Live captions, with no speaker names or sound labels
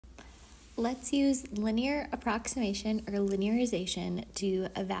Let's use linear approximation or linearization to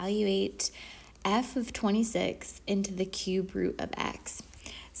evaluate f of 26 into the cube root of x.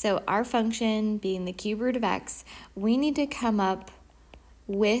 So our function being the cube root of x, we need to come up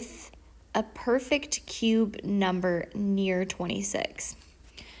with a perfect cube number near 26.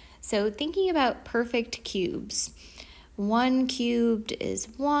 So thinking about perfect cubes, 1 cubed is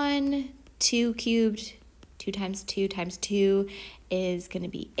 1, 2 cubed, 2 times 2 times 2 is going to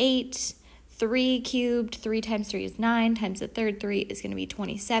be 8, 3 cubed, 3 times 3 is 9, times the third 3 is going to be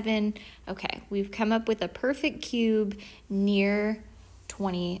 27. Okay, we've come up with a perfect cube near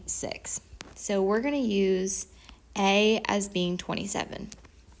 26. So we're going to use A as being 27.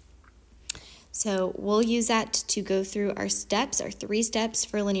 So we'll use that to go through our steps, our 3 steps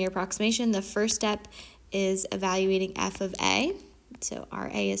for linear approximation. The first step is evaluating f of A. So our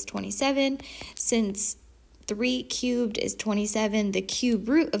A is 27. Since 3 cubed is 27, the cube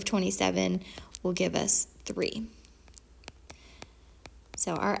root of 27 will give us 3.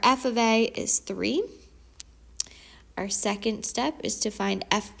 So our f of A is 3. Our second step is to find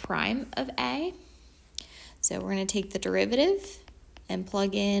f prime of A. So we're going to take the derivative and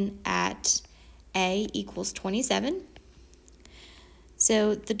plug in at A equals 27.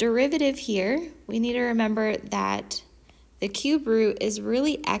 So the derivative here, we need to remember that the cube root is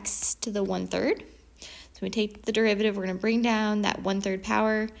really x to the 1/3. So we take the derivative, we're going to bring down that 1/3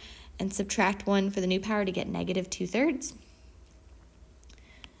 power and subtract 1 for the new power to get negative 2/3.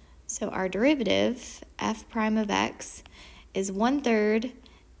 So our derivative, f prime of x, is 1/3,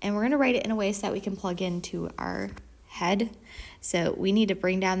 and we're going to write it in a way so that we can plug into our head. So we need to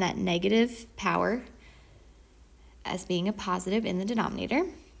bring down that negative power as being a positive in the denominator.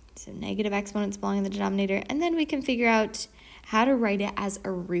 So negative exponents belong in the denominator, and then we can figure out how to write it as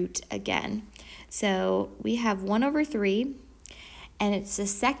a root again. So we have 1/3, and it's the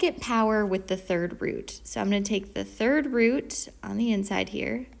second power with the third root. So I'm going to take the third root on the inside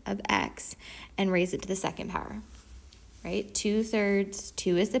here of x and raise it to the second power, right? 2/3,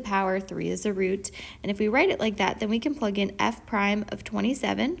 2 is the power, 3 is the root. And if we write it like that, then we can plug in f prime of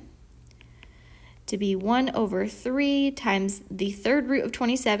 27 to be 1/3 times the third root of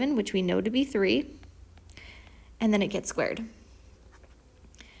 27, which we know to be 3, and then it gets squared.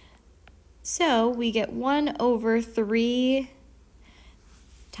 So we get 1/3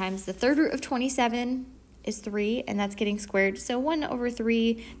 times the third root of 27 is 3, and that's getting squared. So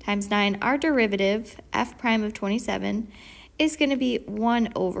 1/3 times 9, our derivative, f prime of 27, is going to be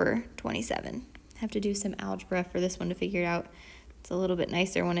 1/27. I have to do some algebra for this one to figure it out. It's a little bit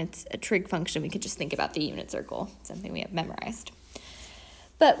nicer when it's a trig function. We can just think about the unit circle, something we have memorized.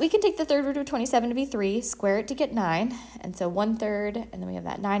 But we can take the third root of 27 to be 3, square it to get 9, and so 1/3, and then we have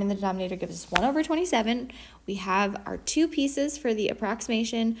that 9 in the denominator gives us 1/27. We have our 2 pieces for the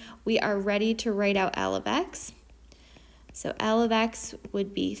approximation. We are ready to write out L of x. So L of x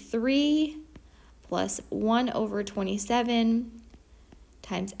would be 3 plus 1/27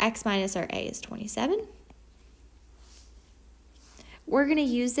 times x minus our A is 27. We're going to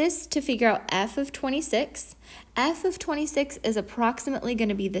use this to figure out f of 26. F of 26 is approximately going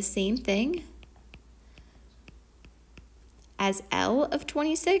to be the same thing as L of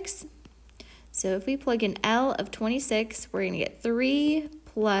 26. So if we plug in L of 26, we're going to get 3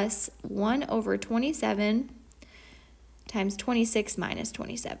 plus 1/27 times 26 minus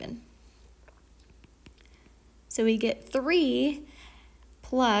 27. So we get 3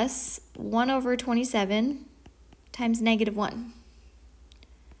 plus 1/27 times negative 1.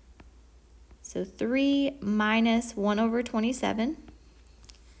 So 3 minus 1/27.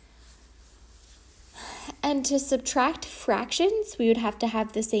 And to subtract fractions, we would have to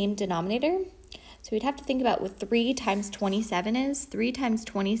have the same denominator. So we'd have to think about what 3 times 27 is. 3 times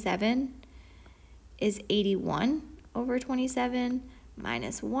 27 is 81/27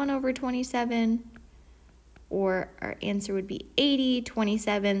 minus 1/27, or our answer would be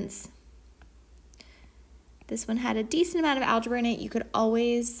 80/27. This one had a decent amount of algebra in it. You could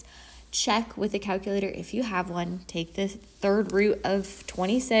always check with a calculator if you have one. Take the third root of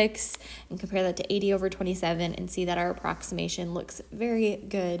 26 and compare that to 80/27 and see that our approximation looks very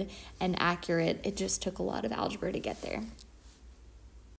good and accurate. It just took a lot of algebra to get there.